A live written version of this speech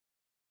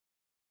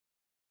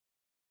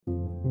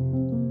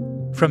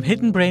From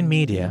Hidden Brain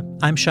Media,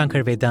 I'm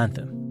Shankar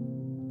Vedantam.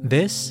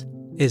 This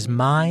is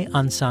My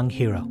Unsung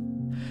Hero.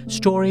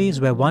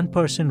 Stories where one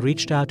person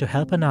reached out to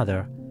help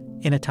another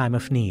in a time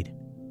of need.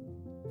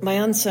 My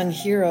unsung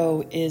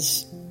hero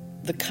is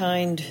the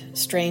kind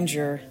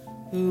stranger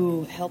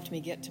who helped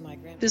me get to my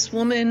grandmother. This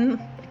woman,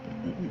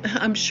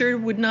 I'm sure,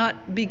 would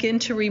not begin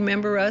to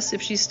remember us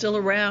if she's still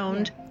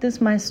around. This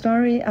is my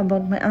story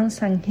about my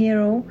unsung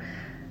hero.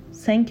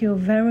 Thank you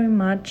very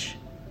much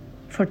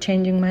for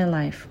changing my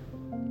life.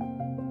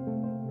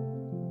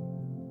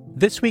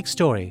 This week's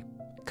story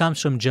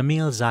comes from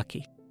Jamil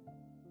Zaki.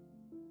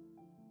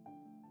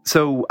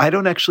 So I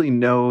don't actually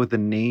know the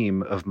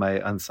name of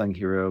my unsung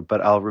hero, but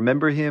I'll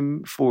remember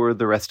him for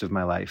the rest of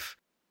my life.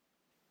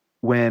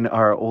 When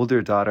our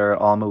older daughter,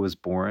 Alma, was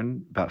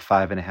born about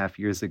 5.5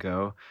 years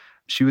ago,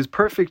 she was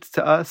perfect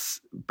to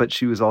us, but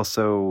she was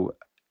also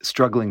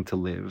struggling to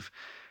live.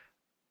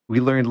 We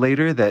learned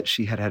later that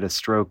she had had a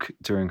stroke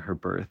during her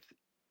birth.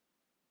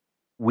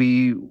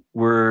 We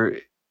were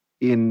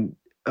in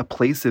a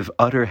place of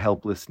utter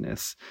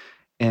helplessness,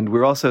 and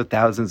we're also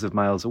thousands of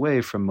miles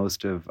away from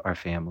most of our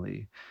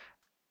family.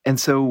 And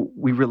so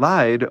we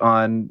relied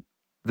on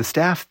the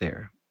staff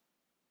there.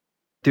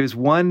 There's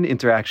one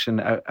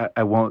interaction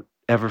I won't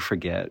ever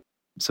forget.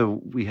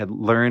 So we had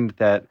learned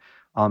that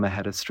Alma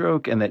had a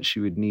stroke and that she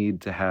would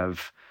need to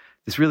have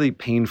this really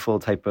painful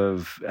type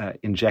of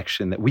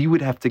injection that we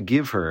would have to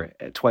give her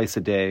twice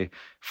a day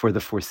for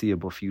the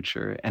foreseeable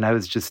future. And I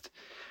was just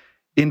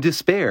in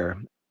despair.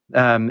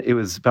 It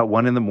was about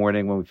 1 a.m.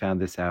 when we found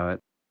this out.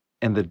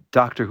 And the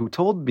doctor who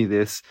told me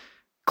this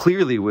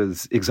clearly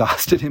was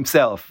exhausted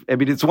himself. I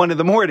mean, it's 1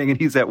 a.m. and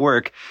he's at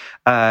work.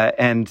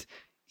 And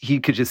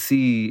he could just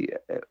see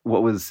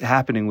what was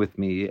happening with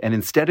me. And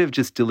instead of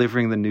just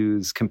delivering the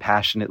news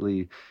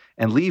compassionately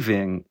and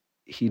leaving,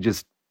 he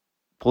just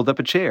pulled up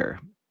a chair.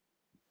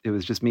 It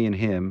was just me and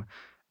him.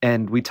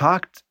 And we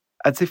talked,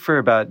 I'd say, for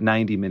about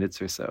 90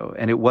 minutes or so.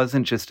 And it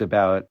wasn't just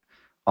about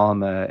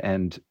Alma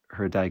and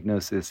her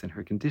diagnosis and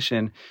her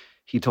condition.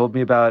 He told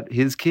me about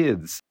his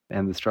kids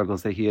and the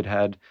struggles that he had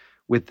had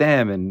with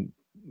them and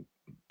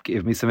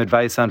gave me some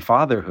advice on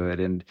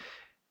fatherhood. And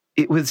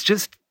it was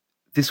just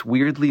this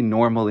weirdly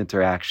normal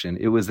interaction.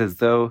 It was as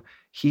though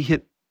he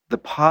hit the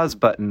pause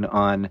button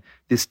on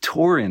this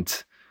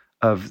torrent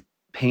of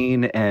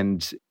pain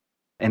and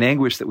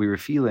anguish that we were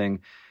feeling.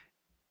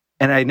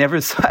 And I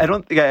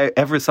don't think I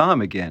ever saw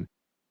him again.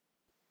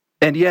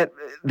 And yet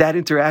that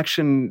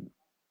interaction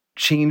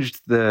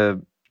changed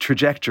the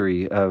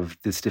trajectory of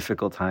this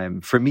difficult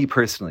time for me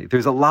personally.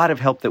 There's a lot of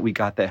help that we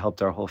got that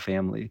helped our whole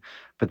family.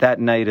 But that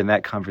night and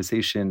that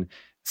conversation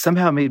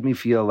somehow made me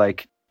feel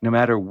like no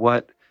matter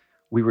what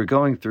we were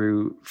going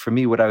through, for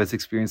me, what I was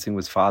experiencing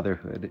was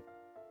fatherhood.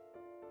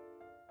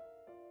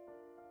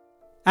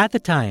 At the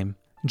time,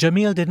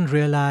 Jamil didn't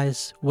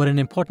realize what an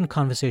important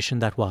conversation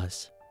that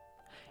was.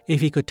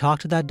 If he could talk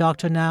to that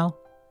doctor now,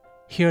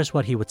 here's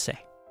what he would say.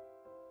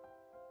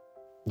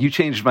 You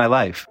changed my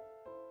life.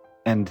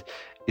 And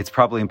it's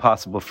probably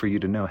impossible for you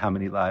to know how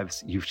many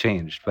lives you've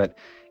changed. But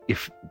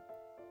if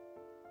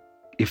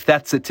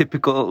that's a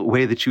typical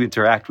way that you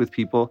interact with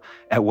people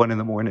at 1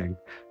 a.m,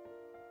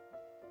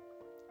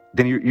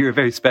 then you're a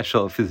very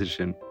special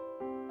physician.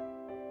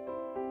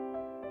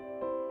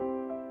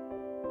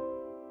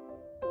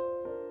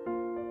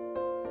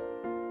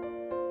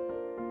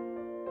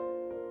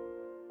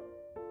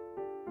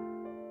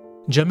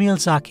 Jamil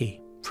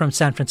Zaki from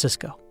San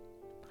Francisco.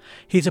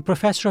 He's a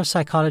professor of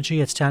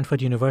psychology at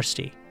Stanford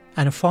University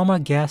and a former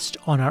guest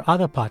on our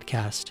other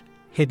podcast,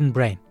 Hidden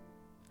Brain.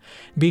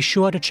 Be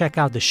sure to check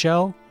out the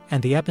show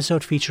and the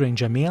episode featuring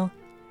Jamil.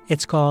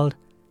 It's called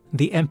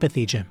The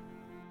Empathy Gym.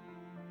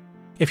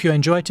 If you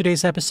enjoyed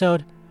today's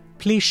episode,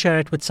 please share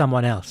it with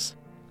someone else,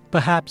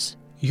 perhaps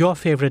your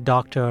favorite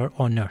doctor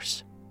or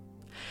nurse.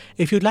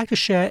 If you'd like to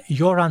share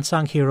your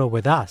unsung hero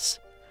with us,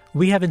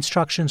 we have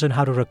instructions on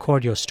how to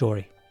record your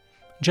story.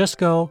 Just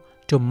go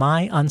to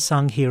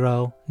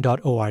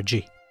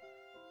myunsunghero.org.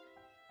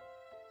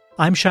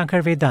 I'm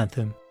Shankar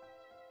Vedantam.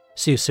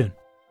 See you soon.